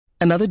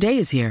Another day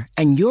is here,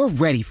 and you're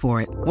ready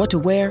for it. What to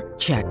wear?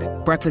 Check.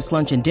 Breakfast,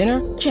 lunch, and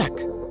dinner? Check.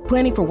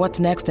 Planning for what's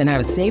next and how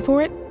to save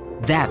for it?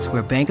 That's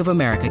where Bank of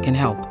America can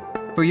help.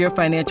 For your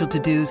financial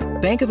to-dos,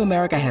 Bank of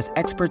America has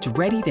experts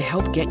ready to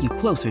help get you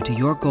closer to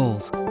your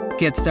goals.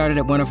 Get started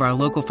at one of our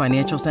local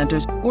financial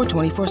centers or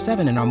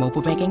 24/7 in our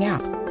mobile banking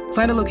app.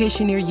 Find a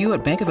location near you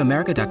at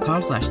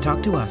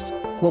bankofamerica.com/talktous.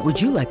 What would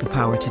you like the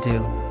power to do?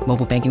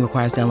 Mobile banking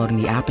requires downloading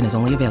the app and is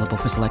only available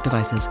for select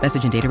devices.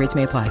 Message and data rates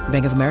may apply.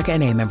 Bank of America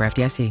N.A., member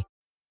FDIC.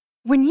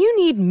 When you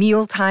need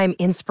mealtime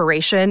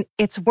inspiration,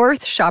 it's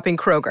worth shopping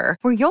Kroger,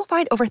 where you'll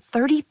find over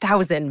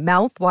 30,000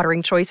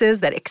 mouth-watering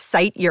choices that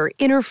excite your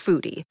inner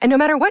foodie. And no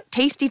matter what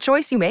tasty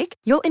choice you make,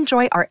 you'll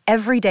enjoy our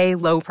everyday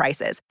low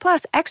prices,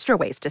 plus extra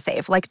ways to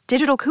save, like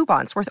digital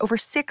coupons worth over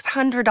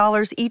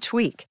 $600 each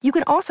week. You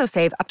can also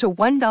save up to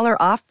 $1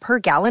 off per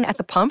gallon at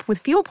the pump with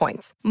fuel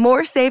points.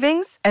 More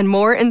savings and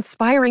more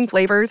inspiring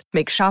flavors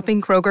make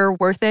shopping Kroger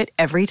worth it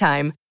every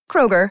time.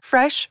 Kroger,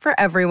 fresh for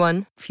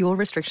everyone. Fuel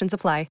restrictions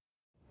apply.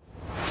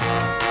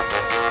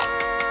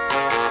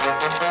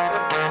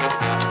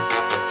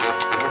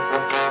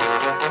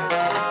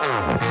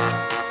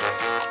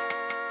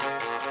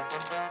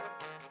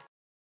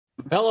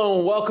 Hello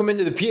and welcome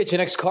into the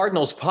PHNX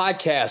Cardinals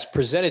podcast,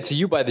 presented to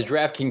you by the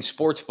DraftKings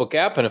Sportsbook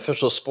app, an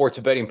official sports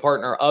betting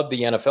partner of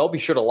the NFL. Be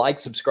sure to like,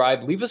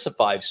 subscribe, leave us a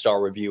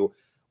 5-star review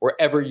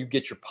wherever you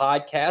get your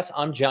podcasts.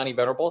 I'm Johnny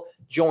Venerable,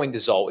 joined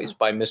as always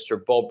by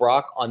Mr. Bo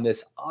Brock on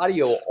this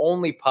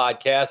audio-only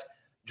podcast,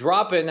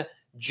 dropping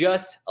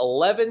just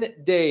 11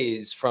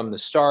 days from the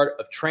start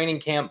of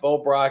training camp. Bo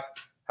Brock,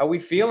 how are we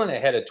feeling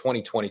ahead of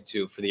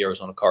 2022 for the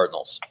Arizona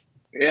Cardinals?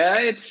 Yeah,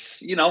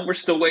 it's, we're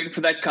still waiting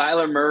for that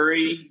Kyler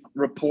Murray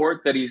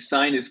report that he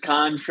signed his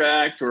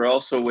contract. We're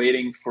also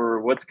waiting for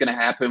what's going to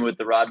happen with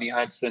the Rodney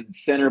Hudson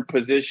center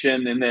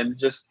position. And then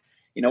just,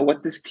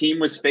 what this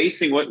team was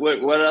facing,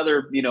 what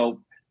other,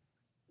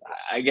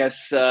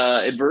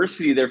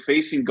 adversity they're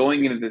facing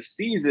going into the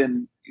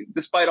season.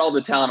 Despite all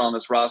the talent on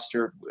this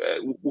roster,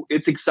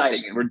 it's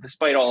exciting. And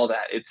despite all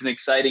that, it's an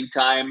exciting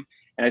time.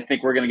 And I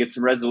think we're going to get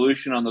some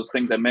resolution on those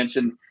things I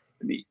mentioned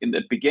in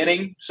the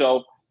beginning.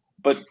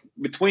 But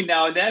between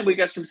now and then, we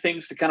got some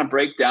things to kind of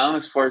break down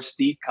as far as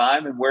Steve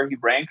Keim and where he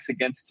ranks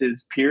against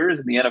his peers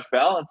in the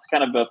NFL. It's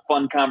kind of a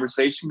fun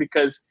conversation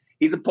because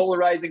he's a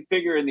polarizing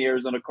figure in the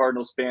Arizona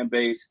Cardinals fan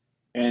base.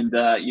 And,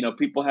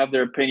 people have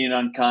their opinion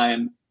on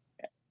Keim.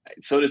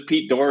 So does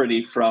Pete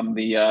Doherty from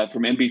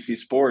NBC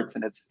Sports,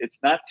 and it's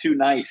not too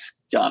nice,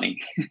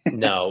 Johnny.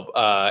 No,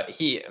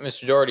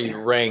 Mr. Doherty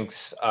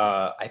ranks,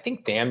 I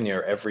think, damn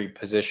near every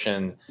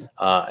position,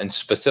 and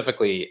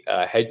specifically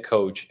head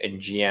coach and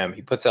GM.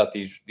 He puts out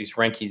these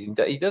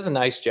rankings. He does a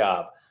nice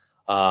job.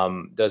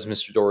 Does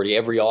Mr. Doherty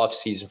every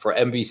offseason for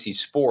NBC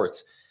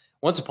Sports?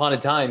 Once upon a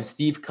time,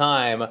 Steve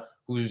Keim,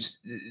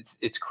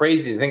 it's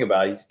crazy to think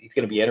about. He's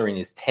going to be entering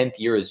his 10th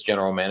year as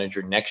general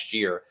manager next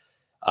year.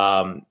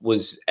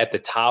 Was at the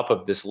top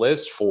of this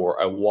list for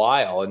a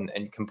while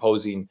and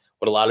composing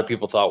what a lot of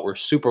people thought were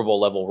Super Bowl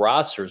level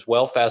rosters.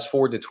 Well, fast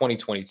forward to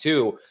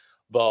 2022,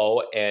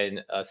 Bo,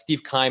 and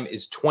Steve Keim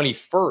is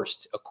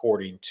 21st,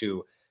 according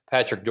to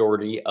Patrick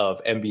Doherty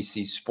of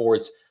NBC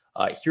Sports.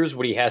 Here's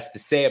what he has to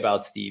say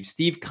about Steve.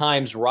 Steve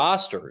Keim's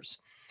rosters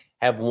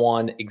have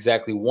won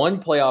exactly one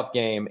playoff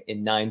game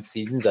in 9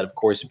 seasons, that, of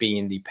course,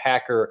 being the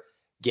Packer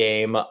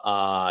game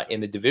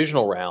in the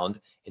divisional round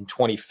in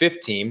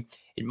 2015.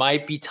 It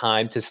might be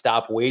time to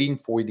stop waiting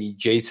for the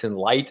Jason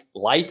Light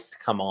to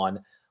come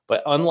on.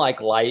 But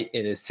unlike Light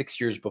in his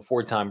 6 years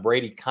before Tom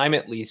Brady, Keim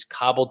at least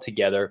cobbled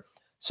together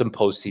some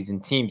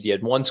postseason teams. He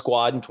had one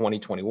squad in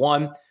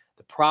 2021.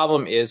 The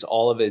problem is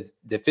all of his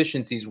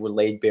deficiencies were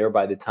laid bare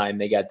by the time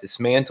they got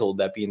dismantled,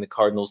 that being the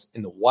Cardinals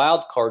in the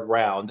wild card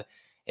round.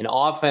 An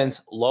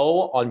offense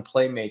low on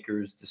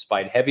playmakers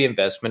despite heavy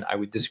investment. I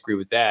would disagree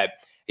with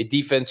that. A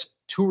defense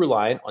too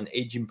reliant on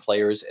aging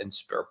players and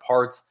spare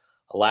parts.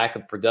 A lack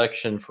of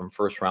production from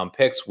first-round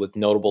picks, with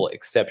notable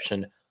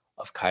exception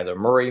of Kyler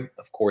Murray.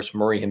 Of course,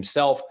 Murray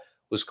himself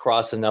was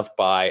cross enough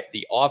by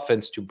the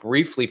offense to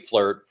briefly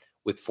flirt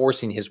with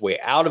forcing his way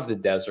out of the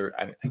desert.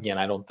 I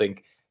don't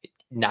think it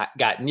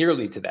got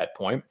nearly to that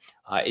point.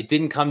 It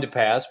didn't come to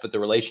pass, but the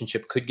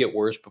relationship could get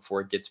worse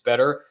before it gets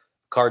better.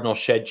 Cardinals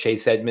shed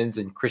Chase Edmonds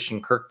and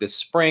Christian Kirk this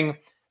spring.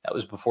 That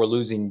was before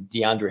losing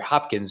DeAndre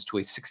Hopkins to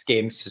a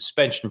 6-game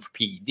suspension for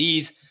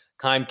PEDs.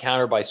 Keim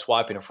countered by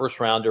swapping a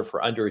first-rounder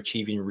for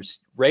underachieving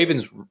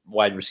Ravens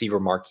wide receiver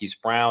Marquise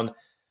Brown.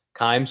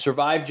 Keim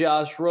survived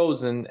Josh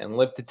Rosen and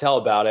lived to tell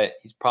about it.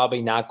 He's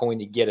probably not going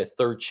to get a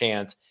third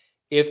chance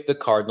if the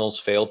Cardinals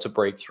fail to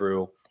break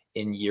through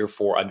in year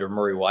 4 under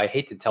Murray. Well, I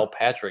hate to tell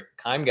Patrick,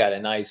 Keim got a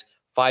nice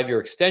 5-year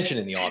extension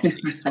in the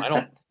offseason, so I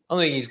don't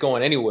think he's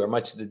going anywhere,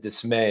 much to the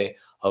dismay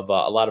of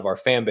a lot of our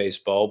fan base,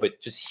 Bo.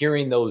 But just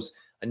hearing those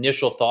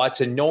initial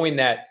thoughts and knowing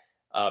that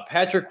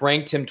Patrick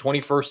ranked him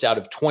 21st out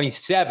of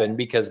 27,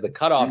 because the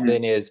cutoff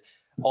then is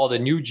all the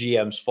new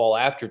GMs fall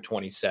after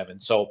 27.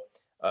 So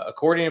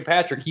according to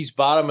Patrick, he's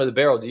bottom of the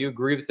barrel. Do you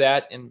agree with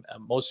that in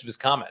most of his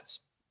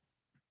comments?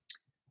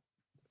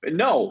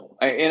 No,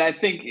 and I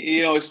think,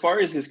 as far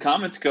as his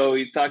comments go,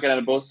 he's talking out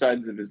of both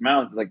sides of his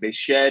mouth. Like they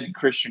shed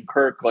Christian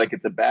Kirk like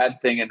it's a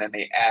bad thing, and then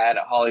they add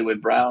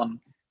Hollywood Brown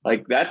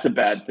like that's a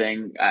bad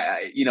thing.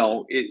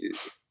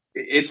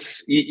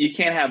 It's you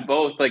can't have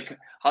both. Like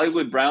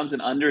Hollywood Brown's an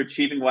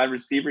underachieving wide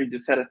receiver. He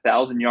just had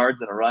 1,000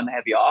 yards in a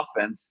run-heavy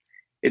offense.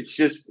 It's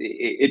just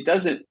it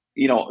doesn't.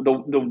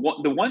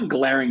 The one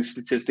glaring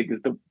statistic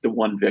is the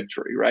one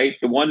victory, right?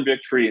 The one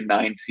victory in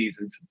 9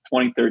 seasons since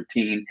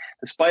 2013,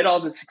 despite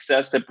all the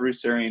success that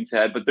Bruce Arians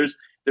had. But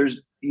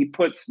he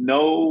puts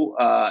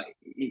no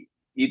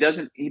he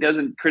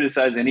doesn't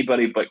criticize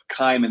anybody but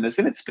Keim in this,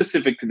 and it's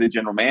specific to the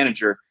general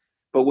manager.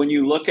 But when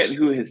you look at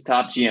who his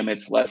top GM,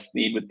 it's Les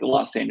Snead with the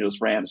Los Angeles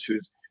Rams,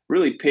 who's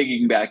really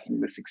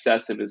piggybacking the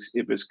success of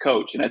his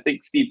coach. And I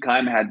think Steve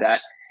Keim had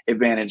that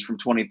advantage from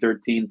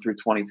 2013 through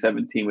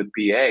 2017 with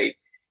PA.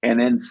 And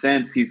then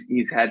since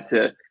he's had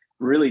to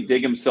really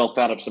dig himself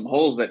out of some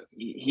holes that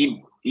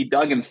he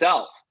dug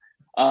himself.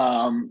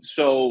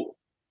 So,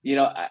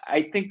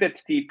 I think that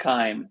Steve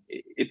Keim,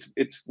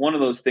 it's one of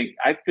those things.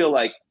 I feel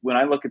like when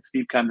I look at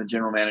Steve Keim, the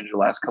general manager the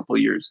last couple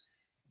of years,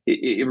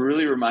 it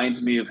really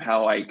reminds me of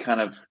how I kind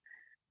of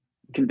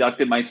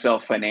conducted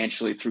myself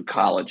financially through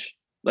college.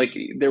 Like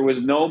there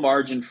was no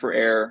margin for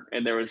error,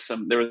 and there was a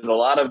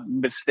lot of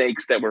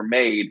mistakes that were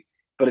made,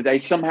 but I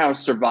somehow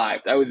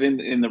survived. I was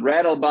in the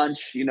red a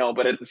bunch,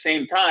 but at the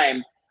same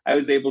time, I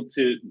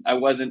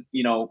wasn't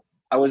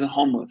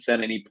homeless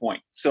at any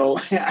point. So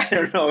I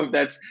don't know if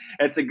that's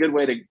a good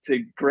way to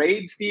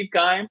grade Steve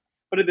Keim,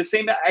 but at the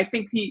same time, I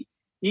think he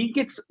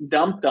gets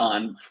dumped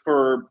on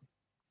for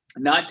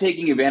not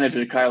taking advantage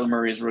of Kyler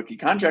Murray's rookie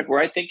contract, where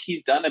I think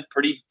he's done a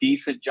pretty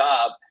decent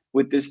job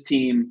with this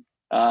team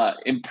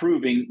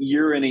improving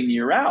year in and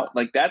year out.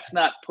 Like that's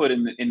not put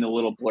in the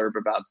little blurb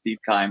about Steve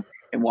Keim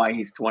and why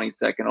he's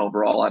 22nd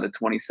overall out of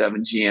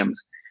 27 GMs,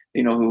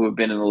 who have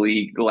been in the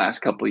league the last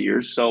couple of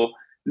years. So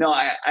no,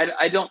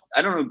 I don't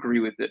agree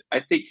with it. I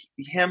think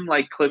him,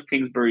 like Cliff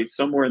Kingsbury, is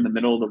somewhere in the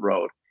middle of the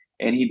road,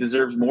 and he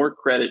deserves more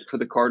credit for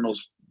the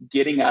Cardinals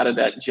getting out of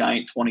that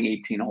giant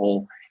 2018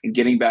 hole and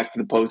getting back to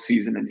the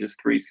postseason in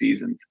just 3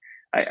 seasons.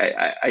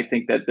 I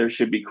think that there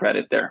should be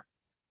credit there.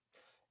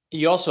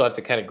 You also have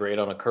to kind of grade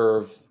on a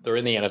curve. They're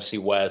in the NFC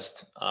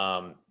West.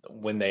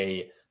 When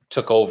they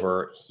took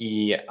over,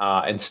 he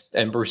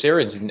and Bruce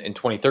Arians in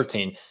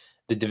 2013,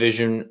 the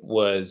division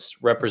was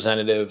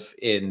representative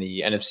in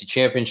the NFC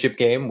Championship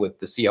game with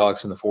the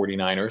Seahawks and the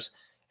 49ers.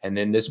 And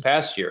then this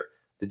past year,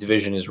 the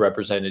division is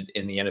represented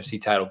in the NFC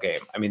title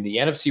game. I mean, the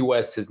NFC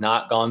West has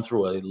not gone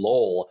through a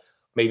lull,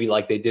 maybe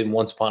like they did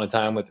once upon a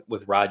time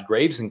with Rod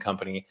Graves and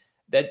company.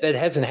 That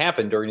hasn't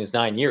happened during his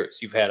 9 years.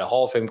 You've had a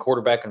Hall of Fame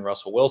quarterback in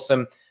Russell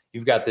Wilson.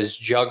 You've got this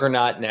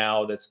juggernaut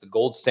now that's the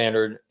gold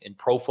standard in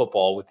pro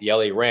football with the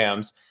LA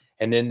Rams.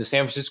 And then the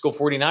San Francisco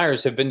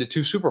 49ers have been to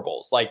 2 Super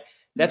Bowls. Like,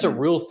 that's a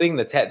real thing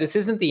this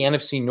isn't the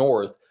NFC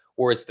North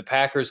where it's the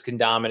Packers can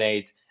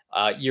dominate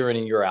year in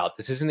and year out.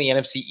 This isn't the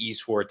NFC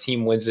East where a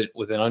team wins it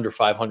with an under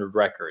 500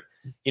 record.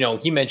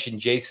 He mentioned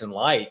Jason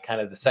Light, kind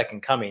of the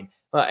second coming.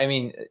 I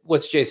mean,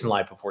 what's Jason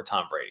Light before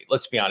Tom Brady?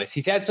 Let's be honest.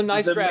 He's had some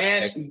nice draft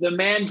picks. The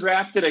man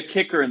drafted a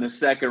kicker in the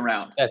second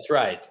round. That's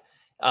right.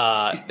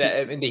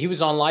 He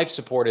was on life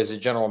support as a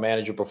general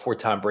manager before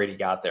Tom Brady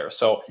got there.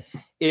 So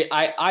he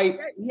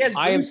has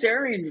Bruce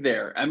Arians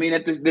there. I mean,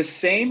 at the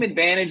same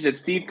advantage that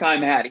Steve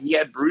Keim had, he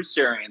had Bruce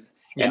Arians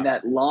and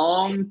that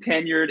long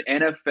tenured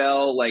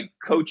NFL like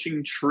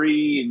coaching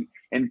tree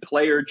and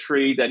player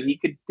tree that he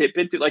could dip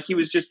into. Like he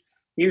was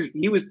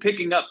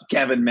picking up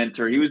Kevin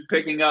Minter. He was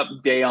picking up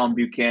Deion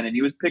Buchanan.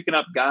 He was picking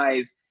up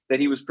guys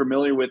that he was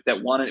familiar with that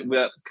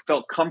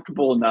felt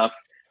comfortable enough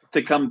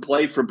to come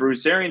play for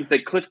Bruce Arians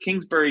that Cliff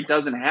Kingsbury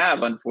doesn't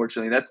have,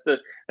 unfortunately.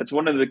 That's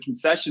one of the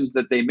concessions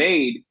that they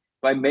made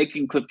by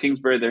making Cliff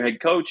Kingsbury their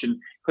head coach, and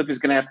Cliff is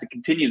going to have to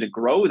continue to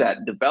grow that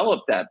and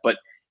develop that. But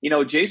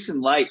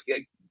Jason Light,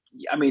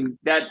 I mean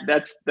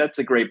that's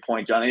a great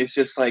point, John. It's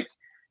just like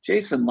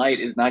Jason Light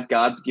is not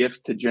God's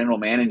gift to general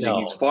managing. No.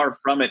 He's far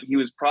from it. He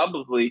was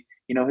probably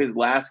his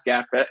last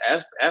gap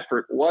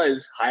effort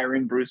was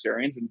hiring Bruce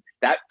Arians. And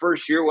that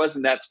first year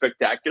wasn't that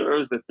spectacular. It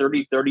was the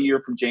 30 year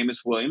from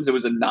Jameis Williams. It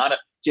was not a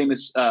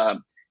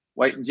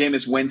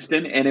Jameis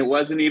Winston, and it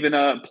wasn't even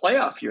a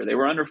playoff year. They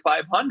were under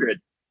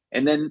 500.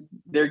 And then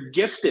they're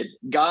gifted.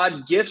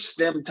 God gifts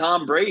them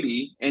Tom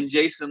Brady, and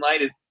Jason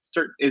Light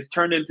is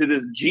turned into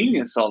this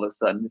genius all of a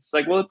sudden. It's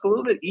like, well, it's a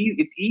little bit easy.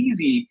 It's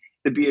easy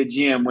to be a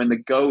GM when the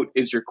GOAT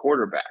is your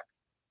quarterback.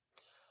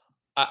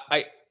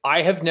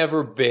 I have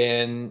never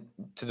been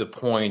to the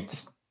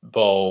point,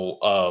 Bo,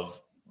 of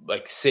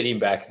like sitting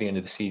back at the end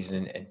of the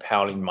season and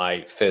pounding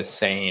my fist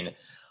saying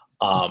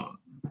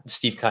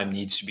Steve Keim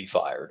needs to be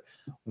fired.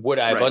 Would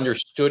I have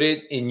understood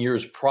it in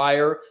years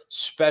prior,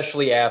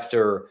 especially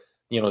after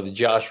the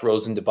Josh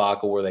Rosen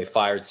debacle where they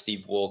fired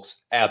Steve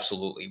Wilkes?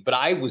 Absolutely. But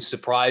I was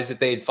surprised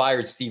that they had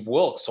fired Steve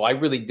Wilkes. So I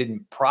really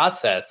didn't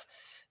process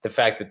the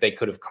fact that they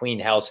could have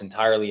cleaned house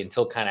entirely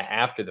until kind of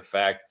after the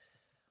fact.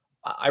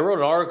 I wrote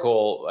an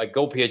article like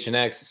Go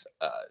PHNX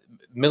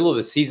middle of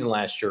the season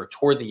last year,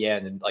 toward the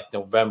end in like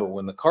November,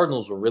 when the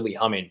Cardinals were really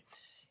humming,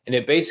 and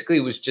it basically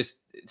was just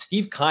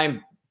Steve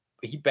Keim.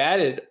 He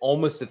batted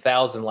almost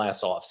 1,000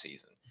 last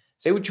offseason.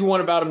 Say what you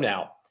want about him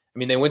now. I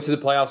mean, they went to the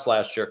playoffs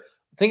last year.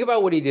 Think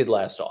about what he did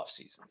last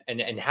offseason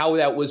and how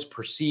that was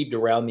perceived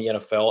around the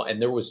NFL.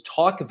 And there was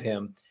talk of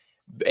him,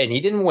 and he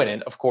didn't win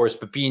it, of course,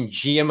 but being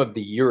GM of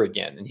the year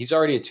again. And he's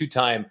already a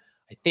two-time,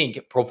 I think,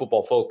 Pro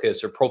Football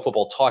Focus or Pro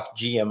Football Talk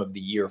GM of the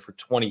year for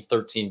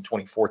 2013,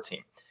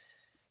 2014.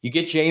 You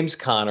get James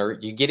Conner,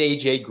 you get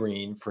AJ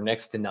Green for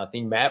next to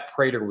nothing. Matt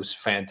Prater was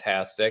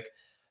fantastic.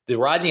 The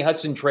Rodney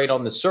Hudson trade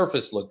on the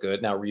surface looked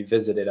good. Now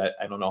revisited,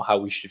 I don't know how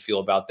we should feel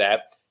about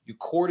that. You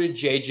courted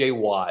J.J.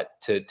 Watt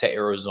to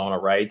Arizona,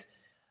 right?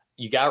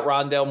 You got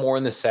Rondale Moore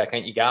in the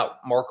second. You got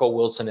Marco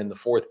Wilson in the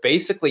fourth.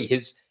 Basically,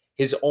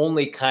 his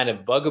only kind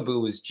of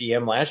bugaboo as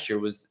GM last year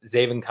was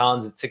Zaven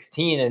Collins at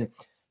 16. And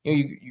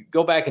you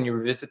go back and you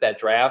revisit that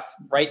draft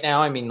right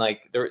now. I mean,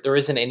 like there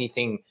isn't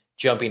anything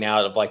jumping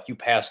out of like you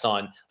passed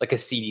on like a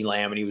CeeDee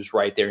Lamb and he was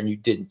right there and you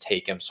didn't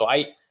take him. So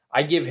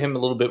I give him a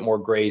little bit more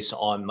grace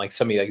on like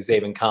somebody like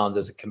Zaven Collins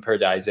as compared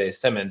to Isaiah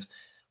Simmons.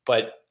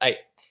 But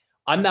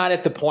I'm not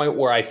at the point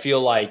where I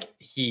feel like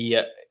he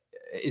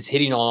is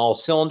hitting on all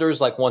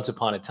cylinders like once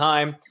upon a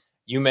time.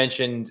 You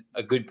mentioned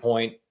a good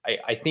point.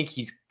 I think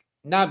he's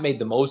not made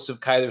the most of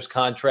Kyler's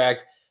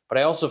contract, but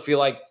I also feel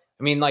like,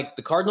 I mean, like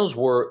the Cardinals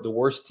were the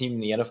worst team in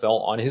the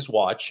NFL on his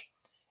watch,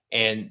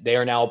 and they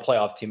are now a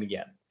playoff team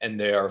again. And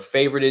they are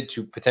favorited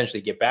to potentially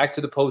get back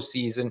to the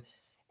postseason.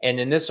 And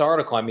in this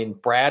article, I mean,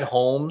 Brad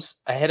Holmes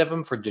ahead of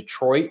him for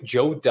Detroit,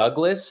 Joe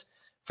Douglas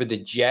for the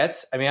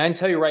Jets. I mean, I can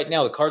tell you right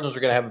now, the Cardinals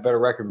are going to have a better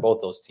record in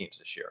both those teams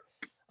this year.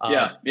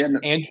 Yeah.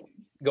 And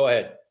go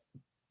ahead.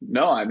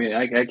 No, I mean,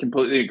 I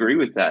completely agree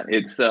with that.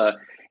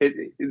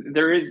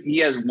 He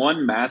has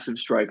one massive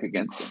strike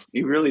against him.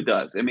 He really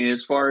does. I mean,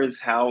 as far as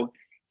how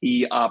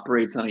he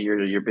operates on a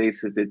year-to-year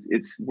basis,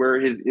 it's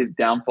where his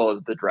downfall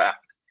is the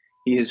draft.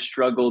 He has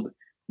struggled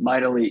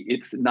mightily.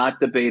 It's not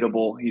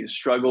debatable. He's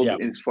struggled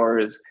as far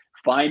as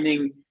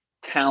finding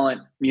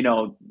talent,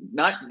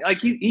 not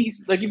like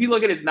he's like, if you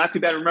look at it, it's not too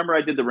bad. Remember,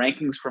 I did the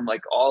rankings from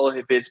like all of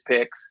his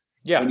picks.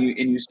 Yeah. And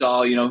you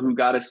saw, who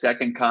got a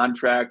second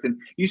contract, and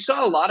you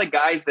saw a lot of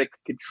guys that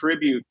could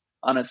contribute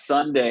on a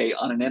Sunday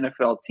on an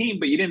NFL team,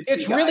 but you didn't see.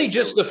 It's really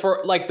just the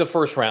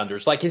first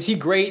rounders. Like, is he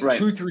great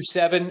 2 through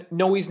 7?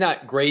 No, he's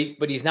not great,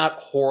 but he's not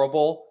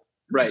horrible.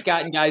 Right. He's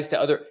gotten guys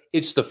to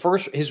his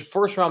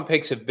first round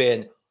picks have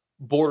been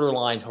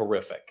borderline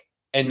horrific.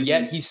 And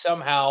yet he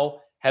somehow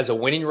has a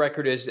winning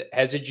record as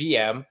a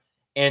GM.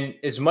 And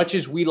as much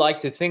as we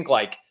like to think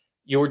like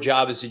your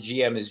job as a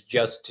GM is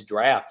just to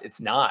draft, it's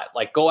not.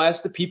 Like, go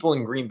ask the people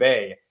in Green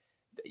Bay,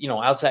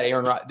 outside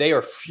Aaron Rodgers, they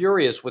are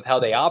furious with how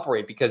they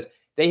operate because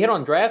they hit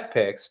on draft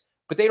picks,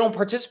 but they don't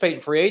participate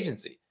in free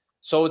agency.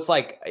 So it's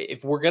like,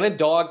 if we're going to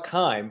dog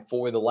Keim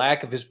for the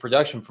lack of his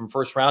production from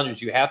first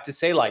rounders, you have to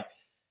say like,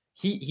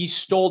 he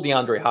stole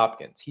DeAndre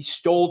Hopkins. He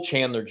stole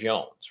Chandler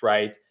Jones,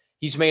 right?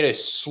 He's made a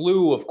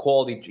slew of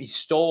quality. He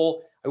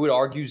stole, I would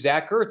argue,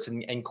 Zach Ertz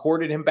and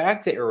courted him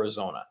back to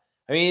Arizona.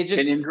 I mean, it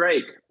just, and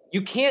Drake.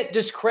 You can't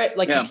discredit,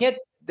 you can't,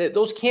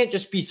 those can't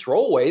just be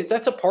throwaways.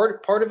 That's a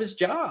part of his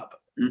job.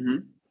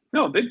 Mm-hmm.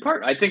 No, a big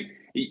part. I think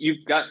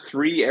you've got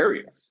 3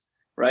 areas,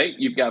 right?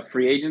 You've got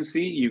free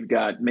agency, you've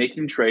got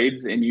making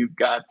trades, and you've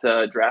got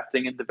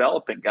drafting and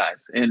developing guys.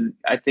 And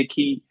I think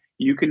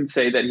you can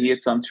say that he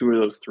hits on 2 of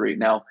those 3.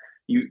 Now,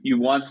 you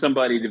want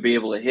somebody to be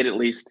able to hit at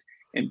least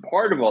in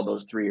part of all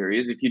those 3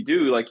 areas. If you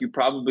do, you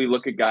probably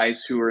look at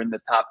guys who are in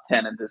the top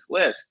 10 of this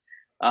list.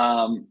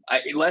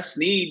 Les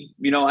Snead,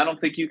 I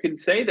don't think you can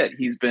say that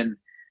he's been,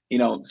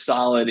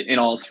 solid in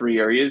all 3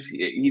 areas.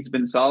 He's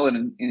been solid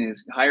in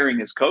his hiring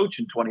his coach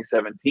in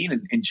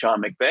 2017 in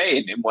Sean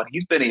McVay and what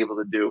he's been able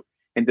to do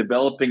in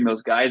developing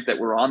those guys that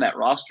were on that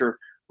roster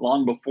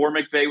long before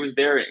McVay was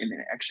there, and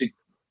actually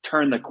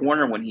turned the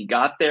corner when he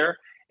got there,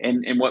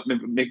 and what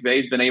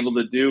McVay's been able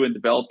to do in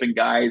developing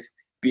guys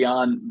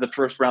beyond the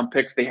first round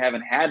picks they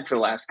haven't had for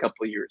the last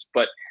couple of years.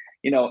 But,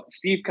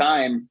 Steve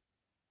Keim,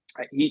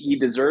 he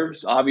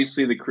deserves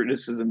obviously the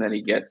criticism that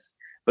he gets,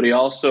 but he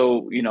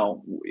also,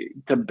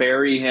 to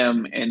bury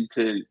him and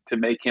to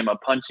make him a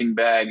punching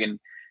bag. And,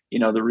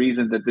 the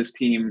reason that this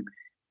team,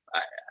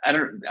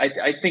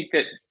 I think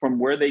that from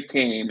where they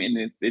came,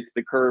 and it's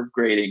the curve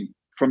grading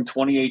from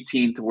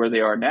 2018 to where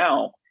they are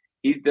now,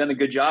 he's done a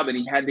good job, and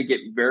he had to get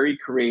very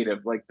creative.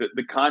 Like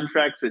the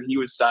contracts that he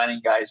was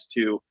signing guys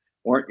to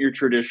weren't your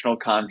traditional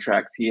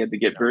contracts. He had to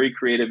get very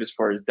creative as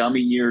far as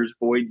dummy years,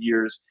 void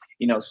years,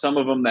 some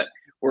of them that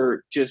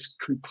were just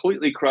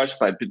completely crushed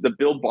by the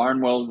Bill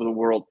Barnwells of the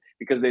world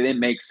because they didn't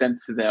make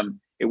sense to them.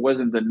 It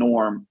wasn't the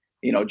norm.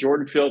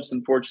 Jordan Phillips,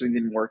 unfortunately,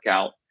 didn't work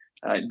out.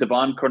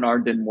 Devon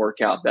Kennard didn't work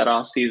out. That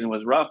offseason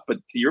was rough. But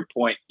to your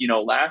point,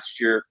 last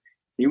year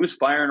he was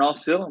firing all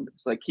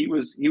cylinders. Like he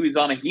was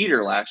on a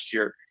heater last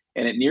year,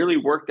 and it nearly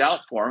worked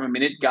out for him. I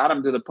mean, it got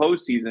him to the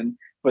postseason,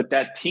 but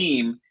that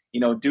team,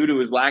 due to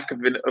his lack of,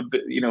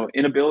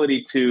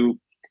 inability to,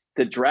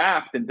 to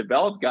draft and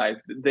develop guys.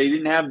 They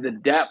didn't have the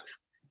depth,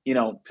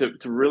 to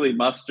really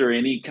muster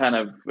any kind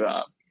of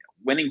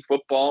winning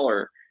football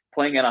or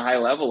playing at a high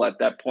level at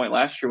that point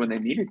last year when they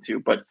needed to.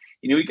 But,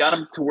 we got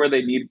them to where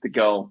they needed to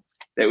go.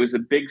 That was a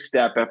big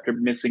step after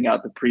missing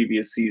out the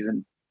previous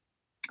season.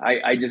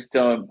 I just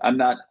I'm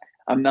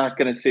not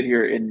going to sit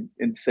here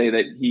and say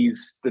that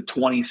he's the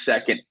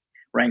 22nd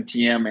ranked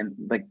GM. And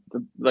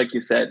like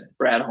you said,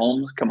 Brad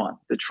Holmes, come on,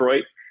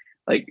 Detroit.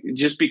 Like,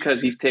 just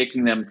because he's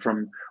taking them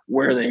from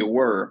where they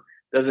were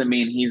doesn't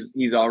mean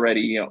he's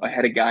already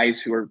ahead of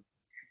guys who are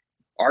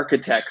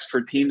architects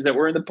for teams that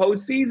were in the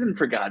postseason,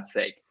 for God's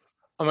sake.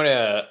 I'm going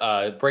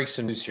to break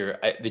some news here.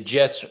 The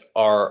Jets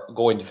are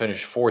going to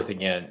finish fourth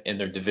again in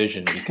their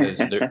division because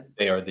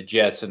they are the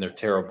Jets and they're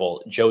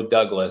terrible. Joe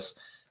Douglas,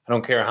 I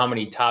don't care how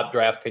many top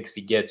draft picks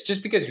he gets,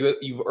 just because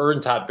you've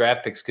earned top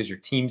draft picks because your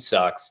team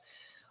sucks,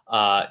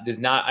 does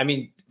not – I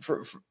mean,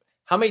 for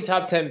how many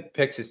top 10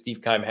 picks has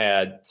Steve Keim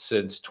had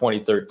since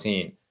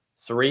 2013?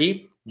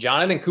 3.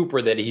 Jonathan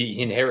Cooper that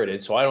he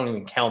inherited, so I don't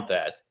even count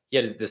that. He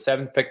had the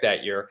 7th pick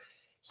that year.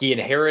 He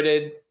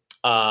inherited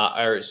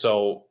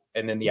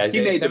and then the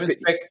Isaiah Simmons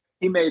pick.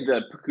 He made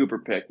the Cooper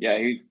pick. Yeah.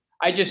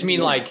 I just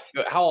mean, like,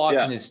 how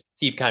often is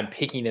Steve Keim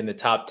picking in the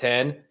top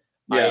 10?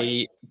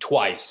 Yeah.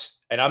 Twice.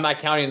 And I'm not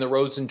counting the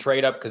Rosen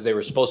trade up because they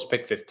were supposed to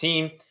pick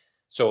 15.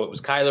 So it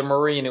was Kyler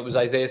Murray and it was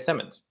Isaiah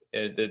Simmons,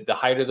 the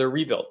height of their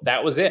rebuild.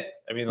 That was it.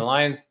 I mean, the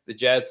Lions, the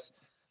Jets,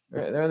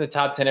 they're in the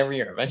top 10 every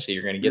year. Eventually,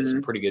 you're going to get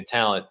some pretty good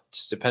talent.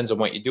 Just depends on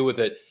what you do with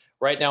it.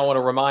 Right now, I want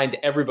to remind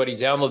everybody,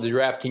 download the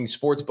DraftKings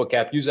Sportsbook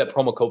app. Use that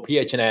promo code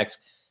PHNX.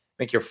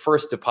 Make your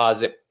first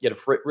deposit. Get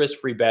a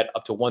risk-free bet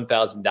up to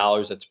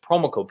 $1,000. That's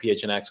promo code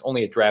PHNX.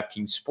 Only at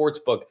DraftKings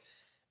Sportsbook.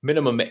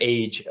 Minimum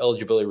age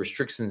eligibility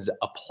restrictions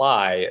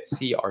apply.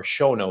 See our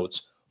show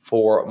notes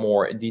for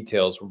more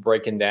details. We're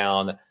breaking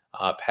down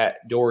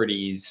Pat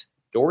Doherty's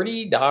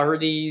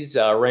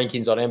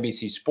rankings on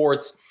NBC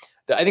Sports.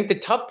 I think the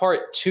tough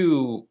part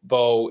too,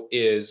 Bo,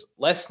 is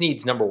Les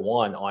Snead's number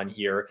 1 on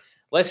here.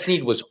 Les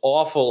Snead was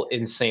awful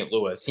in St.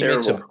 Louis. He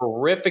made some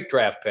horrific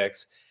draft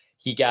picks.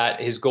 He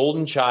got his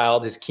golden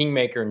child, his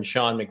kingmaker, and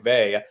Sean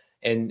McVay.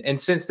 And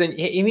since then,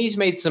 he's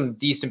made some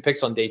decent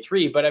picks on day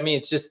 3. But, I mean,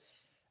 it's just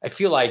I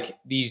feel like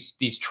these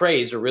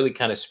trades are really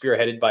kind of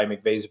spearheaded by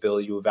McVay's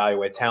ability to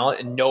evaluate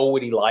talent and know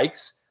what he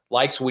likes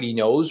what he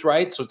knows,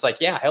 right? So it's like,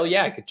 yeah, hell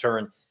yeah, I could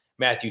turn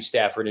Matthew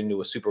Stafford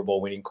into a Super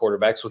Bowl winning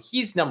quarterback. So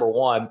he's number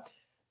 1.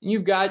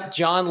 You've got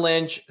John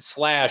Lynch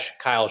 /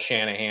 Kyle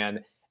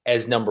Shanahan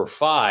as number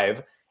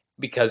 5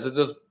 because of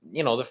the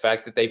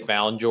fact that they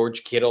found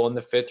George Kittle in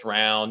the 5th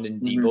round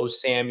and Deebo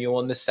Samuel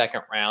in the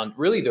 2nd round.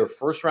 Really, their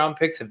first round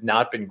picks have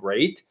not been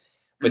great,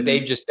 but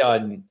they've just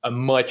done a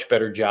much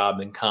better job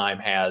than Keim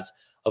has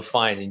of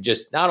finding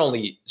just not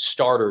only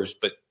starters,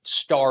 but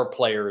star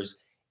players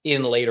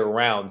in later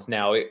rounds.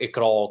 Now, it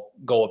could all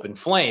go up in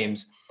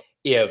flames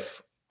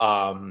if,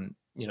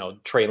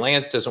 Trey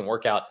Lance doesn't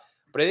work out.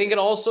 But I think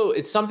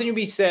it's something to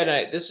be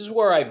said. This is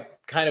where I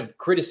kind of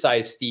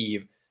criticize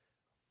Steve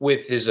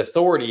with his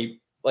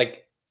authority.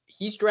 Like,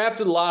 he's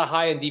drafted a lot of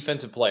high-end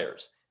defensive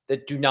players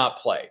that do not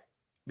play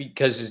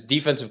because his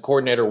defensive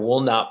coordinator will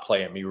not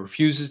play him. He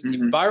refuses.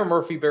 Byron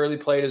Murphy barely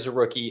played as a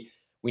rookie.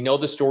 We know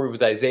the story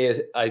with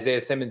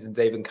Isaiah Simmons and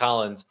Zaven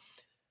Collins.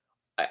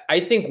 I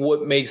think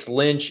what makes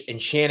Lynch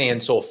and Shanahan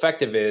so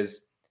effective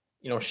is,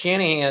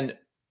 Shanahan,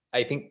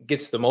 I think,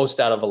 gets the most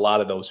out of a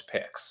lot of those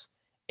picks.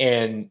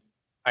 And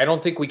I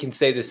don't think we can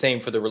say the same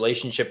for the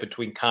relationship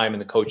between Keim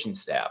and the coaching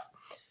staff.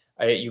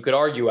 You could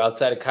argue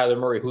outside of Kyler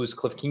Murray, who's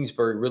Cliff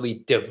Kingsbury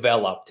really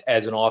developed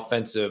as an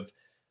offensive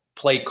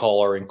play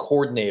caller and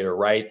coordinator,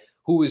 right?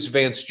 Who is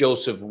Vance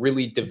Joseph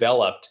really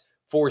developed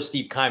for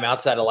Steve Keim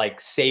outside of like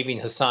saving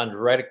Hassan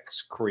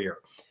Reddick's career?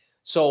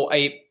 So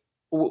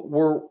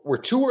we're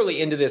too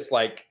early into this,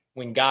 like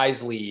when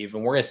guys leave,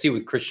 and we're going to see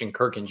with Christian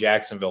Kirk in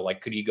Jacksonville,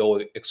 like could he go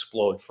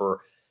explode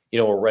for,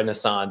 a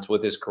renaissance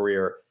with his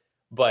career?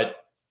 But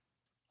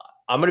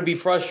I'm going to be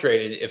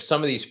frustrated if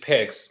some of these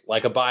picks,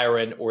 like a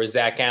Byron or a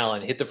Zach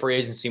Allen, hit the free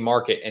agency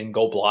market and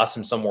go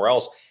blossom somewhere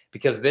else.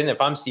 Because then if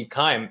I'm Steve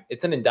Keim,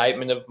 it's an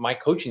indictment of my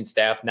coaching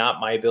staff, not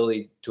my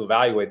ability to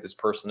evaluate this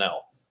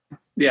personnel.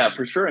 Yeah,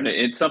 for sure. And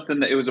it's something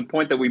that it was a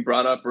point that we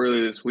brought up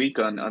earlier this week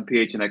on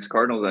PHNX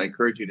Cardinals. I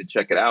encourage you to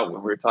check it out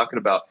when we were talking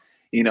about,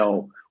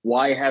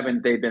 why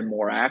haven't they been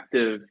more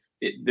active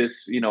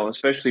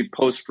especially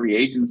post free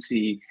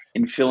agency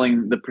in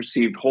filling the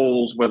perceived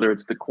holes, whether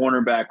it's the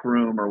cornerback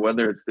room or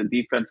whether it's the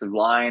defensive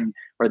line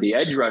or the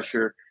edge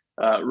rusher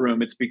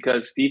room. It's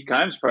because Steve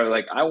Keim's probably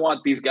like, I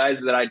want these guys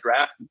that I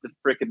drafted to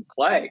freaking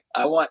play.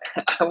 I want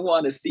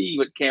to see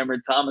what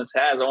Cameron Thomas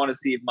has. I want to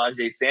see if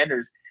Najee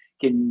Sanders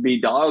can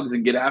be dogs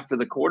and get after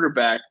the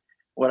quarterback,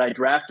 what I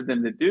drafted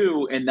them to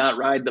do, and not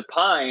ride the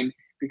pine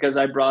because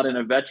I brought in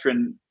a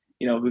veteran,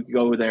 who could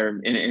go there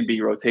and be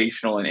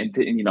rotational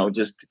and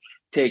just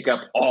take up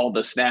all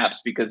the snaps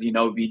because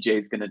VJ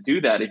is going to do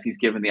that if he's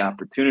given the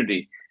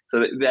opportunity.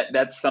 So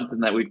that's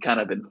something that we've kind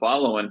of been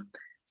following.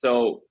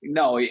 So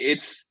no,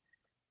 it's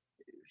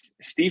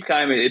Steve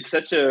Keim. It's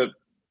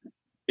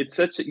it's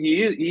such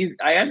a,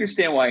 I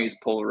understand why he's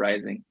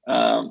polarizing.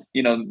 I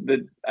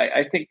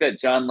think that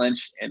John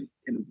Lynch and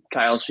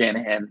Kyle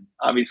Shanahan,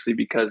 obviously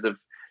because of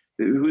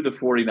who the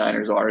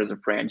 49ers are as a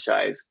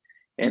franchise,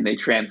 and they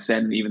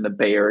transcend even the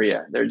Bay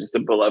Area. They're just a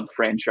beloved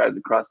franchise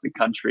across the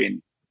country,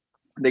 and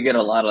they get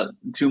a lot of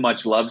too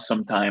much love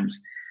sometimes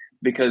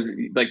because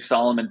like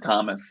Solomon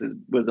Thomas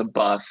was a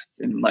bust,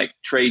 and like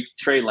Trey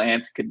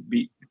Lance could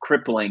be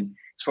crippling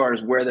as far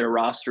as where their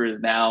roster is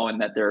now, and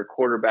that they're a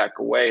quarterback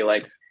away.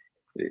 Like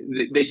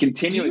they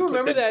continually. Do you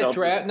remember that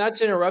draft? Not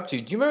to interrupt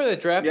you. Do you remember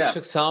that draft that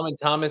took Solomon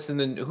Thomas, and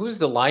then who's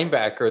the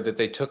linebacker that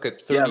they took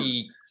at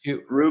 32? Yeah,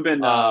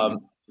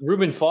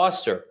 Reuben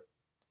Foster.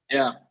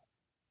 Yeah.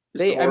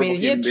 He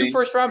had 2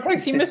 first-round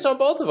picks. He missed on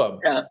both of them.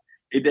 Yeah,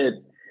 he did.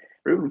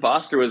 Reuben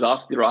Foster was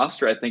off the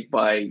roster, I think,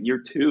 by year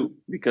 2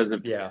 because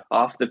of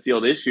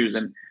off-the-field issues.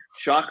 And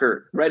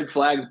shocker, red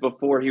flags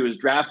before he was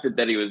drafted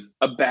that he was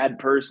a bad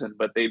person,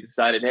 but they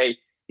decided, hey,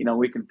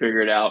 we can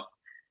figure it out.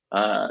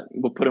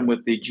 We'll put him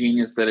with the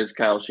genius that is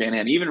Kyle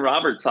Shanahan. Even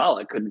Robert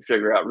Saleh couldn't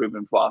figure out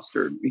Reuben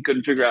Foster. He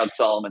couldn't figure out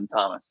Solomon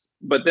Thomas.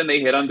 But then they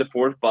hit on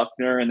DeForest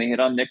Buckner and they hit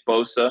on Nick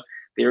Bosa.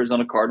 The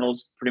Arizona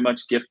Cardinals pretty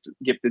much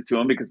gifted to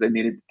him because they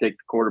needed to take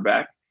the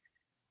quarterback.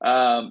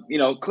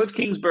 Cliff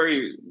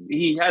Kingsbury,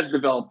 he has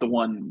developed the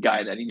one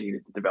guy that he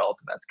needed to develop,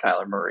 and that's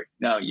Kyler Murray.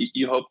 Now,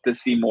 you hope to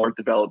see more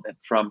development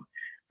from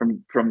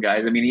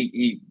guys. I mean,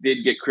 he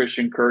did get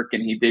Christian Kirk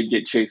and he did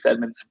get Chase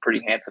Edmonds some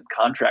pretty handsome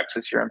contracts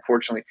this year,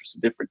 unfortunately for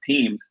some different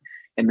teams,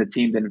 and the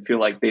team didn't feel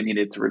like they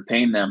needed to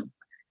retain them.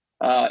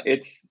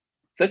 It's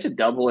such a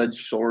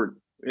double-edged sword,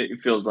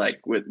 it feels like,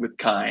 with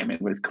Keim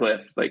and with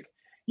Cliff. Like,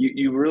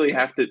 you really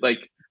have to,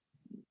 like,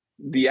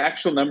 the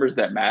actual numbers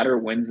that matter,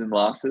 wins and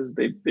losses,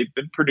 they've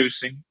been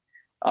producing,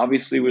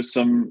 obviously with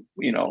some,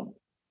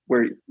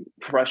 where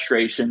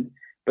frustration,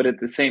 but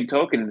at the same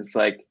token, it's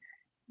like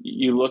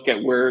you look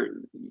at where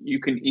you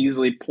can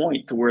easily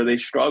point to where they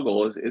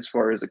struggle as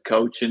far as a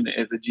coach and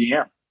as a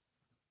GM.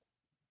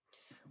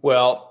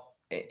 Well,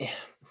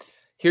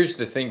 here's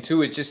the thing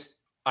too. It just,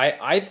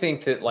 I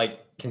think that, like,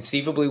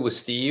 conceivably with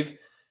Steve,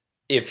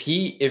 if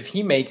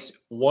he makes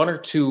 1 or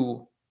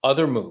 2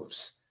 other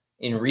moves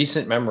in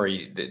recent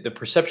memory, the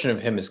perception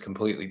of him is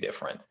completely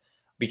different.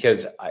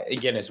 Because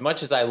again, as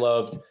much as I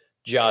loved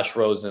Josh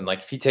Rosen, like,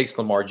 if he takes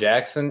Lamar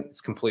Jackson, it's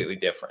completely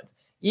different.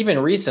 Even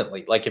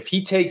recently, like, if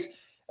he takes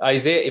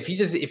Isaiah,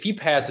 if he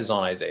passes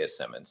on Isaiah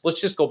Simmons, let's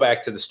just go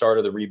back to the start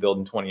of the rebuild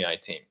in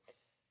 2019,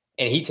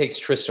 and he takes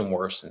Tristan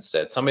Wirfs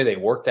instead, somebody they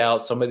worked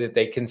out, somebody that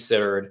they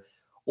considered,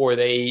 or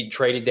they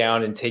traded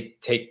down and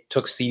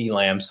took CeeDee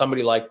Lamb,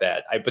 somebody like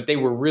that. But they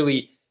were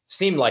really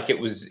seemed like it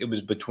was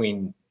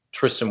between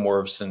Tristan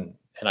Wirfs and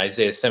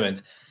Isaiah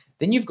Simmons.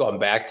 Then you've gone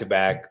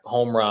back-to-back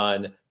home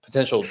run,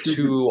 potential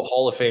 2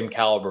 Hall of Fame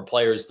caliber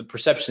players. The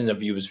perception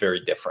of you is very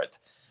different.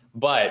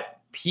 But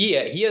he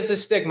has a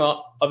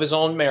stigma of his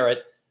own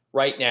merit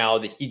right now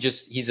that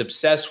he's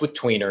obsessed with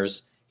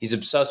tweeners. He's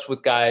obsessed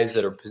with guys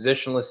that are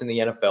positionless in the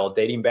NFL,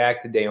 dating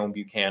back to Dayon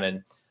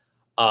Buchanan.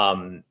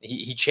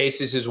 He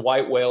chases his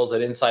white whales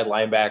at inside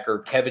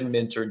linebacker, Kevin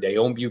Minter,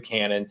 Dayon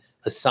Buchanan,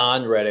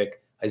 Hassan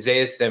Reddick,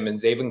 Isaiah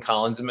Simmons, Avon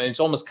Collins. I mean, it's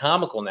almost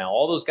comical now.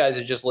 All those guys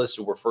I just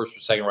listed were 1st or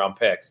 2nd round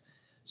picks.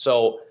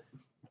 So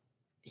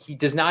he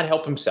does not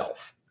help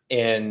himself.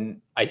 And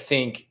I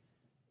think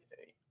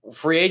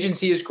free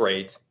agency is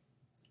great.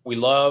 We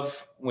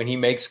love when he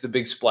makes the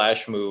big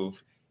splash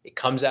move. It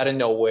comes out of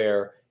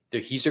nowhere.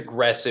 He's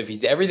aggressive.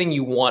 He's everything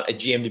you want a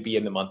GM to be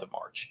in the month of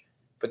March.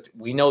 But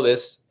we know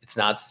this. It's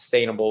not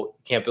sustainable.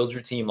 You can't build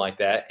your team like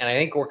that. And I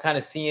think we're kind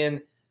of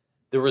seeing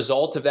the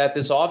result of that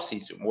this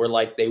offseason, where,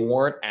 like, they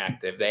weren't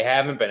active. They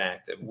haven't been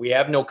active. We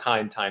have no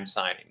kind time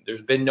signing.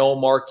 There's been no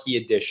marquee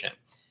addition.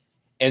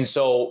 And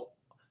so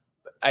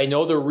I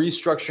know they're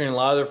restructuring a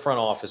lot of their front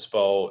office,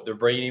 Bo. They're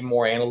bringing in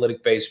more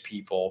analytic-based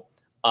people.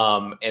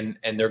 I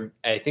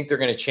think they're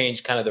going to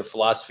change kind of their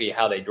philosophy of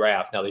how they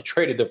draft. Now, they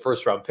traded their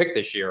 1st-round pick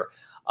this year,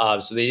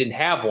 so they didn't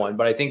have one.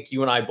 But I think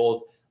you and I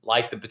both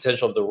like the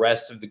potential of the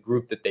rest of the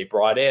group that they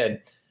brought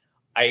in.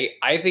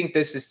 I think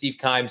this is Steve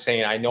Keim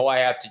saying, I know I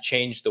have to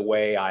change the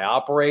way I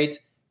operate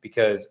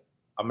because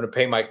I'm going to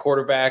pay my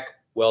quarterback,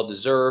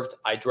 well-deserved.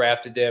 I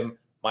drafted him.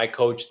 My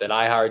coach that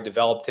I hired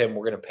developed him.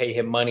 We're going to pay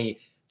him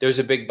money. There's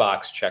a big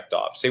box checked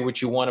off. Say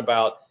what you want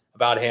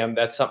about him.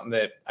 That's something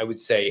that I would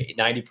say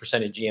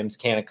 90% of GMs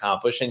can't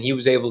accomplish, and he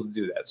was able to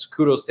do that. So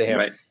kudos to him.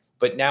 Right.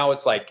 But now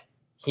it's like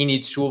he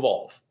needs to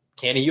evolve.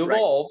 Can he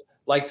evolve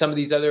like some of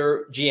these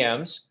other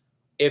GMs?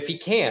 If he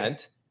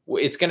can't,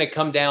 it's going to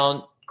come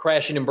down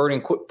crashing and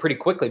burning pretty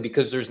quickly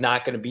because there's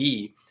not going to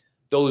be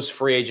those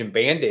free agent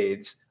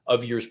Band-Aids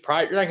of years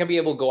prior. You're not going to be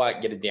able to go out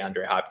and get a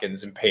DeAndre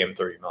Hopkins and pay him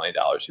 $30 million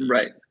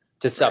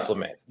to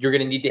supplement. You're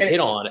going to need to hit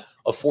on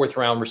a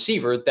 4th-round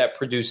receiver that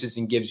produces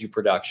and gives you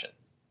production.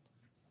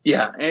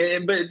 Yeah,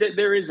 but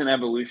there is an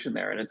evolution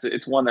there, and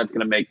it's one that's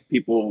going to make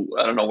people,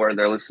 I don't know where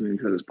they're listening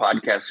to this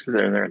podcast, if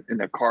they're in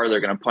their car, they're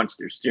going to punch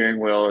their steering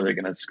wheel, or they're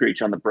going to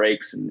screech on the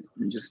brakes and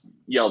just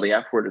yell the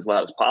F word as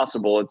loud as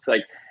possible. It's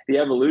like the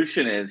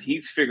evolution is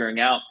he's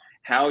figuring out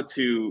how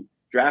to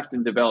draft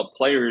and develop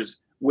players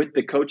with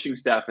the coaching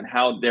staff and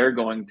how they're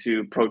going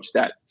to approach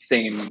that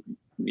same,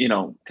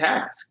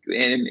 task.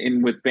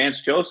 And with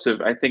Vance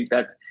Joseph, I think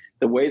that's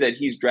the way that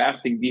he's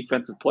drafting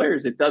defensive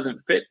players. It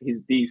doesn't fit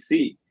his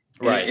DC.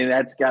 Right. And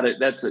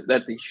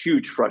that's a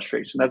huge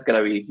frustration. That's got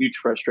to be a huge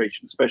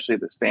frustration, especially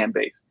this fan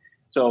base.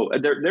 So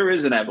there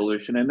is an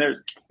evolution, and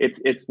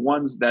it's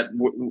ones that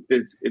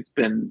it's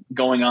been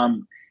going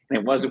on, and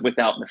it wasn't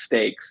without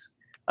mistakes.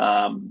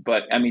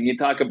 But I mean, you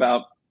talk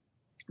about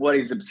what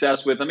he's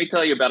obsessed with. Let me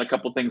tell you about a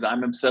couple of things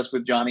I'm obsessed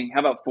with, Johnny.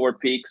 How about Four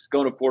Peaks?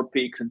 Go to Four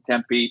Peaks in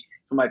Tempe.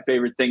 One of my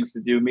favorite things to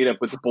do. Meet up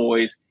with the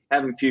boys,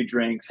 have a few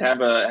drinks,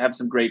 have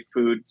some great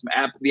food,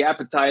 the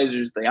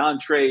appetizers, the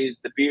entrees,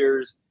 the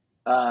beers.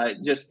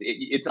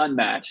 It's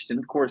unmatched, and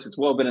of course, it's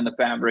woven in the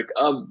fabric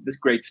of this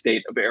great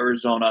state of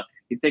Arizona.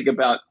 You think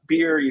about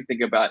beer, you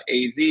think about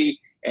AZ,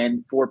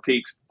 and Four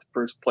Peaks, the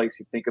first place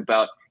you think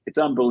about. It's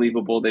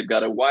unbelievable. They've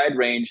got a wide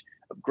range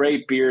of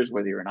great beers,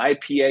 whether you're an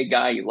IPA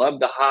guy, you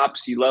love the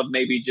hops, you love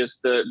maybe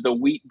just the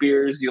wheat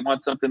beers, you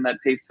want something that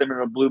tastes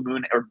similar to Blue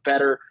Moon or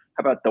better.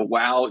 How about the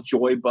Wow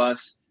Joy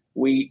Bus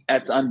wheat?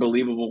 That's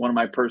unbelievable. One of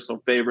my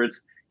personal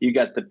favorites. You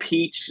got the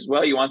peach as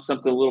well. You want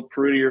something a little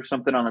fruity or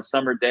something on a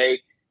summer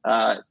day.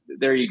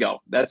 There you go.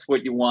 That's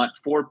what you want.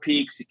 Four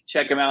Peaks. You can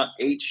check them out.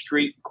 8th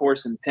Street, of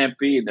course, in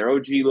Tempe, and their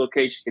OG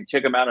location. You can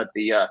check them out at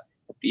the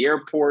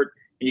airport.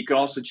 And you can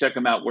also check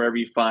them out wherever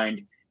you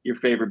find your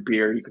favorite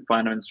beer. You can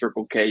find them in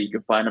Circle K. You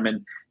can find them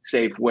in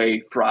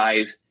Safeway,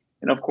 Fry's.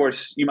 And, of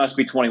course, you must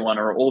be 21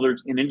 or older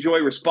and enjoy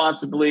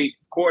responsibly.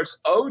 Of course,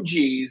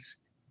 OG's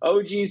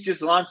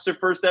just launched their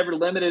first ever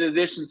limited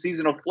edition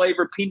seasonal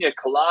flavor, Pina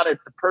Colada.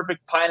 It's the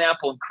perfect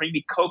pineapple and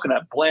creamy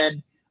coconut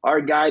blend. Our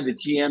guy, the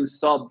GM,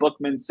 Saul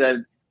Bookman,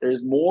 said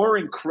there's more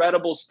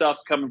incredible stuff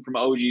coming from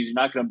OG's. You're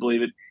not going to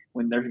believe it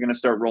when they're going to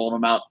start rolling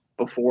them out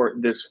before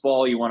this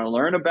fall. You want to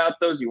learn about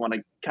those. You want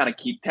to kind of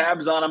keep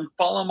tabs on them.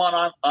 Follow them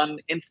on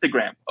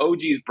Instagram,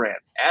 OG's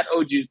Brands, at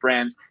OG's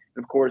Brands.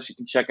 And, of course, you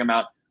can check them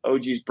out,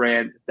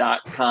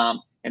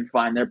 ogsbrands.com, and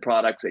find their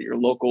products at your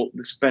local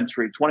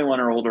dispensary, 21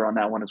 or older on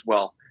that one as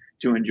well,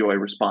 to enjoy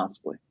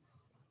responsibly.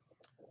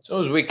 So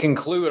as we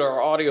conclude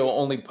our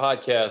audio-only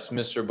podcast,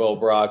 Mr. Bo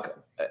Brock,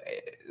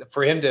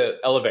 for him to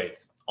elevate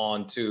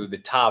onto the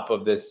top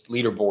of this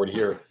leaderboard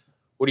here,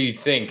 what do you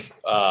think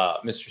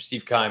Mr.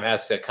 Steve Keim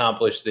has to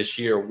accomplish this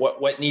year?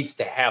 What needs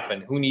to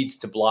happen? Who needs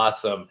to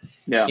blossom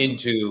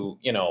into,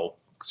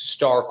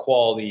 star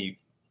quality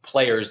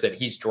players that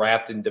he's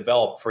drafted and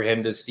developed for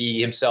him to see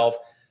himself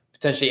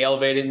potentially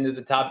elevated into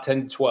the top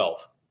 10 to 12?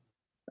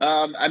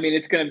 I mean,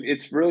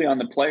 it's really on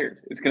the players.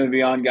 It's going to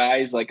be on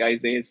guys like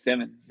Isaiah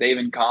Simmons,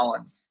 Zaven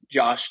Collins,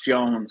 Josh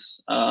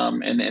Jones,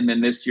 and then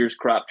this year's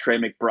crop, Trey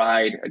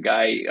McBride, a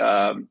guy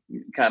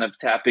kind of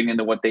tapping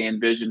into what they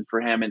envisioned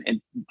for him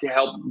and to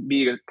help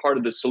be a part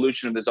of the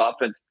solution of this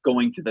offense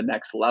going to the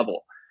next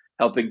level,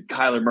 helping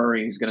Kyler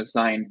Murray, who's going to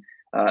sign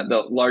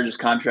the largest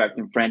contract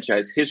in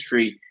franchise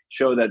history,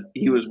 show that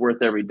he was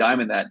worth every dime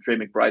in that. Trey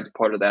McBride's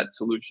part of that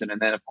solution. And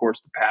then, of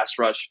course, the pass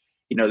rush,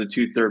 the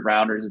 2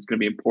 third-rounders is going to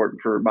be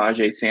important for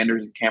Majay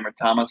Sanders and Cameron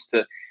Thomas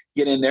to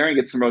get in there and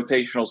get some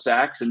rotational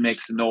sacks and make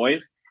some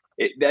noise.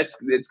 It's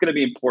going to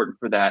be important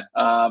for that.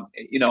 I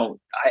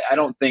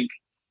don't think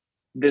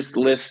this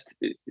list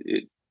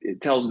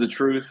it tells the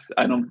truth.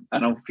 I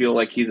don't feel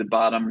like he's a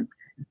bottom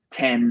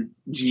 10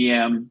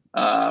 GM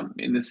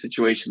in this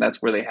situation.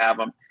 That's where they have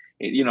him.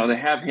 They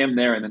have him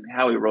there, and then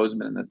Howie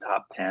Roseman in the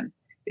top 10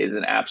 is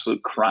an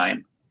absolute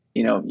crime.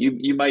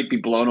 You might be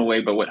blown away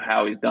by what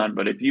Howie's done,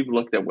 but if you've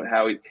looked at what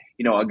Howie,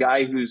 a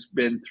guy who's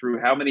been through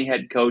how many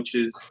head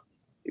coaches,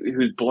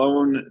 who's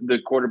blown the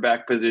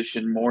quarterback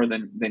position more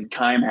than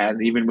Keim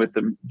has, even with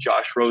the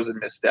Josh Rosen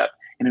misstep,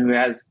 and who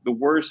has the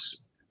worst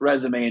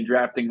resume in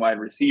drafting wide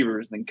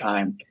receivers than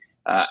Keim.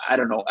 I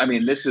don't know. I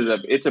mean,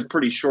 it's a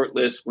pretty short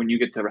list when you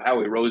get to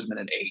Howie Roseman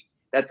at 8.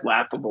 That's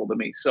laughable to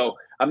me. So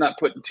I'm not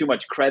putting too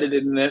much credit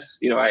in this.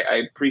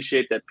 I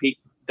appreciate that Pete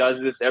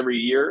does this every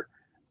year,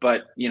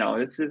 but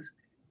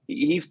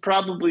he's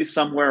probably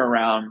somewhere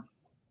around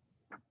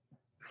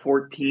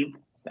 14th.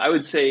 I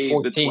would say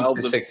 14th the 12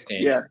 to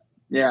 16.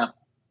 Yeah.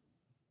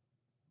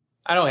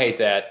 I don't hate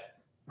that.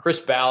 Chris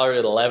Ballard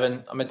at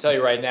 11. I'm going to tell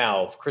you right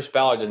now, if Chris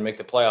Ballard didn't make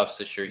the playoffs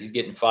this year, he's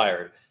getting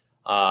fired.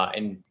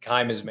 And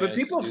Keim is managed. But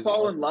people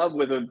fall in love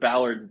with what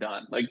Ballard's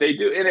done. Like they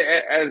do.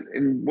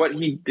 And what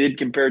he did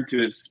compared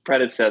to his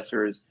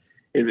predecessors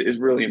is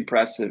really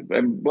impressive.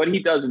 And what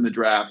he does in the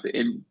draft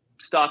and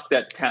stock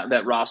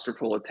that roster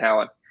full of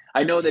talent.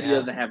 I know that he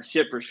doesn't have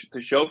shit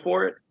to show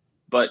for it,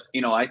 but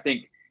I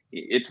think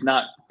it's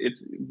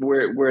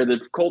where the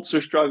Colts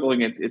are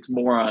struggling. It's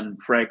more on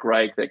Frank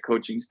Reich, that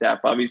coaching staff,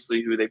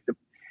 obviously, who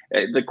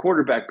the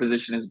quarterback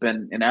position has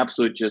been an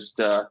absolute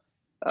just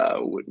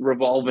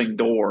revolving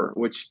door,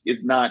 which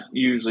is not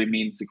usually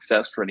means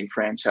success for any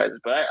franchises.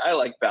 But I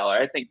like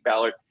Ballard. I think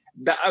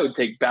I would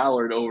take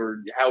Ballard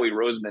over Howie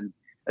Roseman.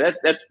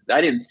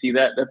 I didn't see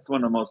that. That's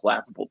one of the most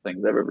laughable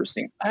things I've ever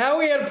seen.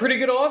 Howie had a pretty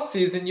good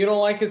offseason. You don't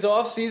like his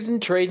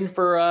offseason, trading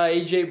for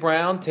A.J.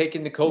 Brown,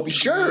 taking the Kobe.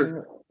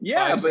 Sure.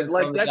 Yeah, 5 but cents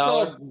like on the that's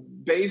dollar. all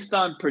based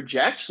on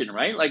projection,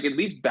 right? Like at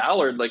least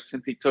Ballard, like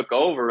since he took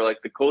over,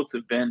 like the Colts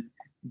have been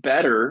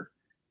better.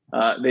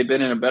 They've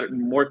been in a better,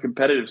 more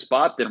competitive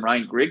spot than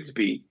Ryan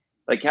Grigsby.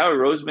 Like Howie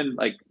Roseman,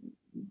 like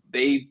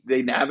they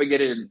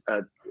navigated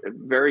a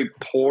very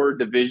poor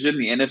division,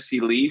 the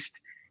NFC least,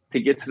 to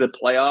get to the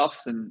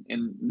playoffs, and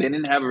they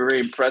didn't have a very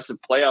impressive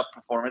playoff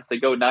performance. They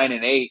go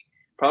 9-8,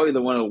 probably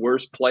one of the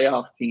worst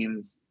playoff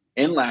teams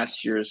in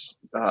last year's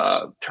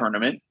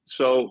tournament.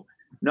 So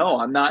no,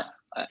 I'm not.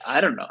 I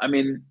don't know. I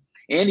mean,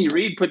 Andy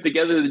Reid put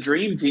together the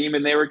dream team,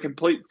 and they were a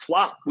complete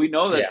flop. We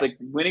know that Yeah. like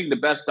winning the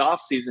best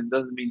offseason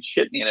doesn't mean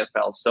shit in the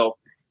NFL. So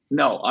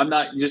no, I'm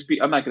not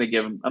I'm not going to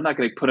give him. I'm not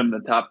going to put him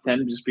in the top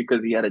 10 just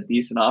because he had a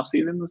decent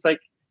offseason. It's like,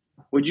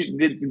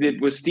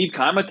 was Steve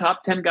Keim a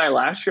top 10 guy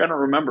last year? I don't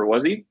remember.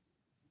 Was he?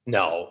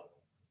 No.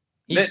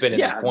 He's been in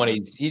the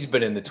 20s. He's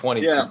been in the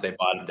 20s since they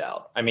bottomed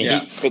out. I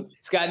mean,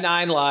 he's got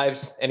 9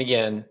 lives. And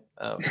again,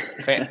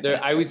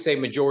 I would say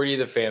majority of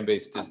the fan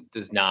base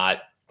does not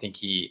think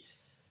he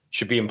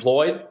should be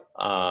employed.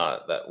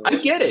 I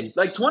get it.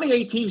 Like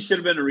 2018 should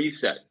have been a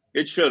reset.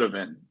 It should have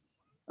been.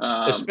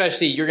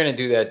 Especially you're going to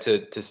do that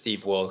to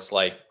Steve Wilkes.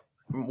 Like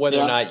whether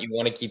or not you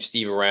want to keep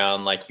Steve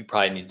around, like you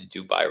probably need to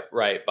do by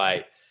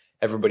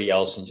everybody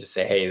else and just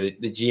say, hey,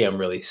 the GM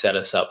really set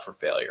us up for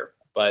failure.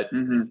 But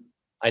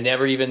I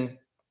never even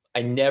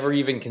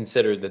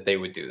considered that they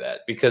would do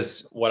that,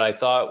 because what I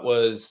thought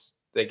was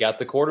they got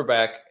the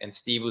quarterback and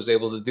Steve was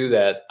able to do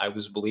that. I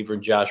was a believer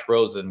in Josh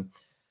Rosen,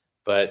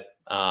 but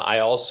I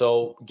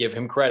also give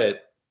him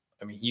credit.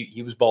 I mean,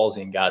 he was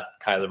ballsy and got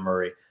Kyler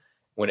Murray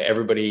when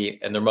everybody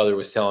and their mother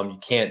was telling him, you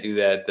can't do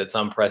that. That's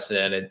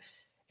unprecedented.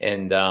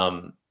 And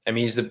I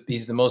mean,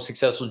 he's the most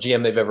successful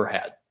GM they've ever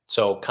had.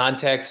 So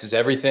context is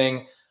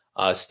everything.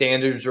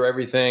 Standards are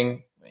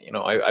everything. You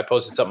know, I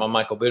posted something on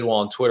Michael Bidwell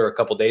on Twitter a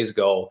couple days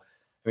ago.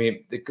 I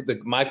mean, the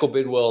Michael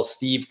Bidwell,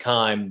 Steve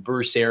Keim,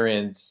 Bruce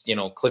Arians,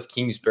 Cliff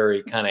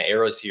Kingsbury kind of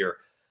eras here.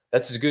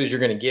 That's as good as you're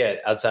going to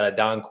get outside of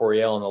Don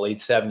Coryell in the late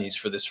 70s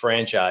for this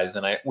franchise.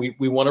 And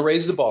we want to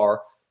raise the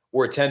bar.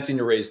 We're attempting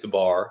to raise the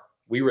bar.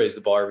 We raise the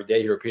bar every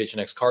day here at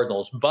PHNX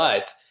Cardinals.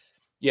 But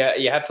yeah,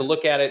 you have to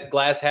look at it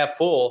glass half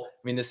full.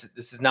 I mean, this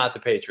is not the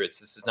Patriots.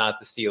 This is not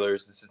the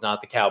Steelers. This is not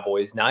the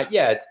Cowboys. Not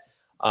yet.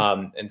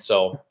 And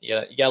so you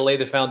got to lay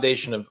the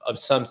foundation of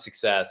some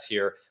success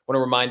here. I want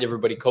to remind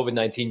everybody,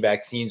 COVID-19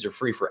 vaccines are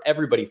free for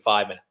everybody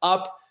 5 and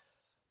up.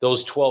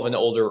 Those 12 and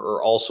older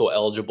are also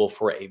eligible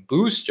for a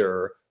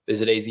booster.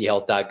 Visit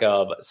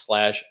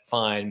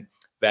azhealth.gov/find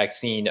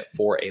vaccine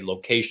for a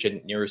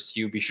location nearest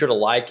you. Be sure to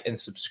like and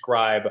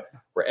subscribe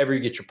wherever you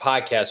get your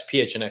podcast,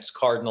 PHNX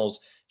Cardinals.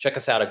 Check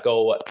us out at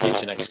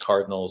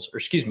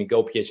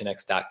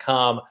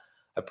gophnx.com.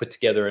 I put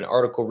together an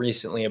article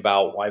recently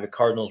about why the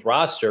Cardinals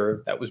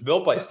roster that was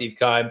built by Steve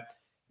Keim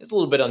is a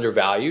little bit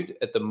undervalued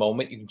at the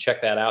moment. You can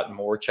check that out and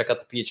more. Check out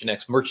the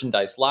PHNX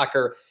merchandise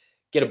locker.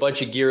 Get a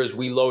bunch of gear as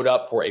we load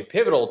up for a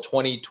pivotal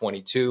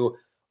 2022.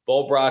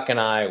 Bo Brock and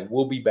I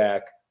will be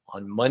back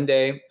on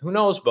Monday. Who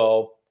knows,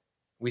 Bo?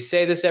 We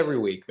say this every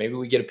week. Maybe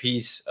we get a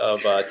piece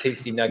of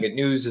tasty nugget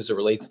news as it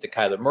relates to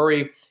Kyler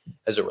Murray,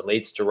 as it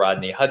relates to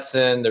Rodney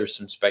Hudson. There's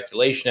some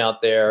speculation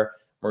out there.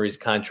 Murray's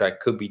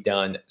contract could be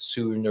done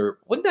sooner.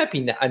 Wouldn't that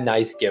be a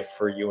nice gift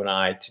for you and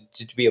I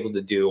to be able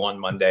to do on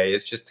Monday?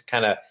 It's just to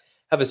kind of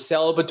have a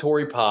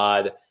celebratory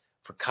pod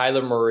for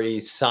Kyler Murray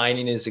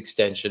signing his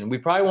extension. We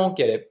probably won't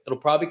get it. It'll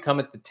probably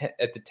come at the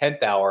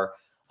 10th hour,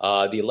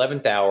 the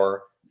 11th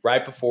hour,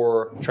 right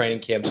before training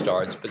camp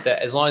starts. But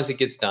as long as it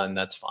gets done,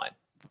 that's fine.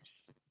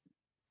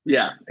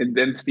 Yeah, and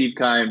then Steve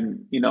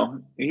Keim,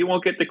 he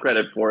won't get the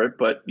credit for it,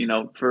 but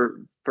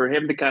for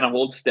him to kind of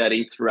hold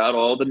steady throughout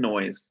all the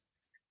noise,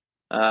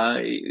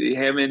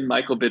 him and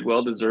Michael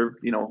Bidwell deserve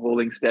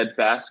holding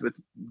steadfast with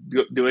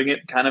doing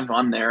it kind of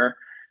on their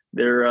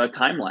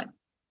timeline.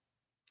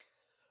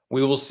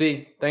 We will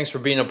see. Thanks for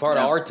being a part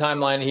of our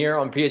timeline here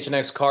on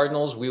PHNX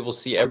Cardinals. We will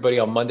see everybody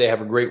on Monday.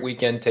 Have a great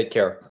weekend. Take care.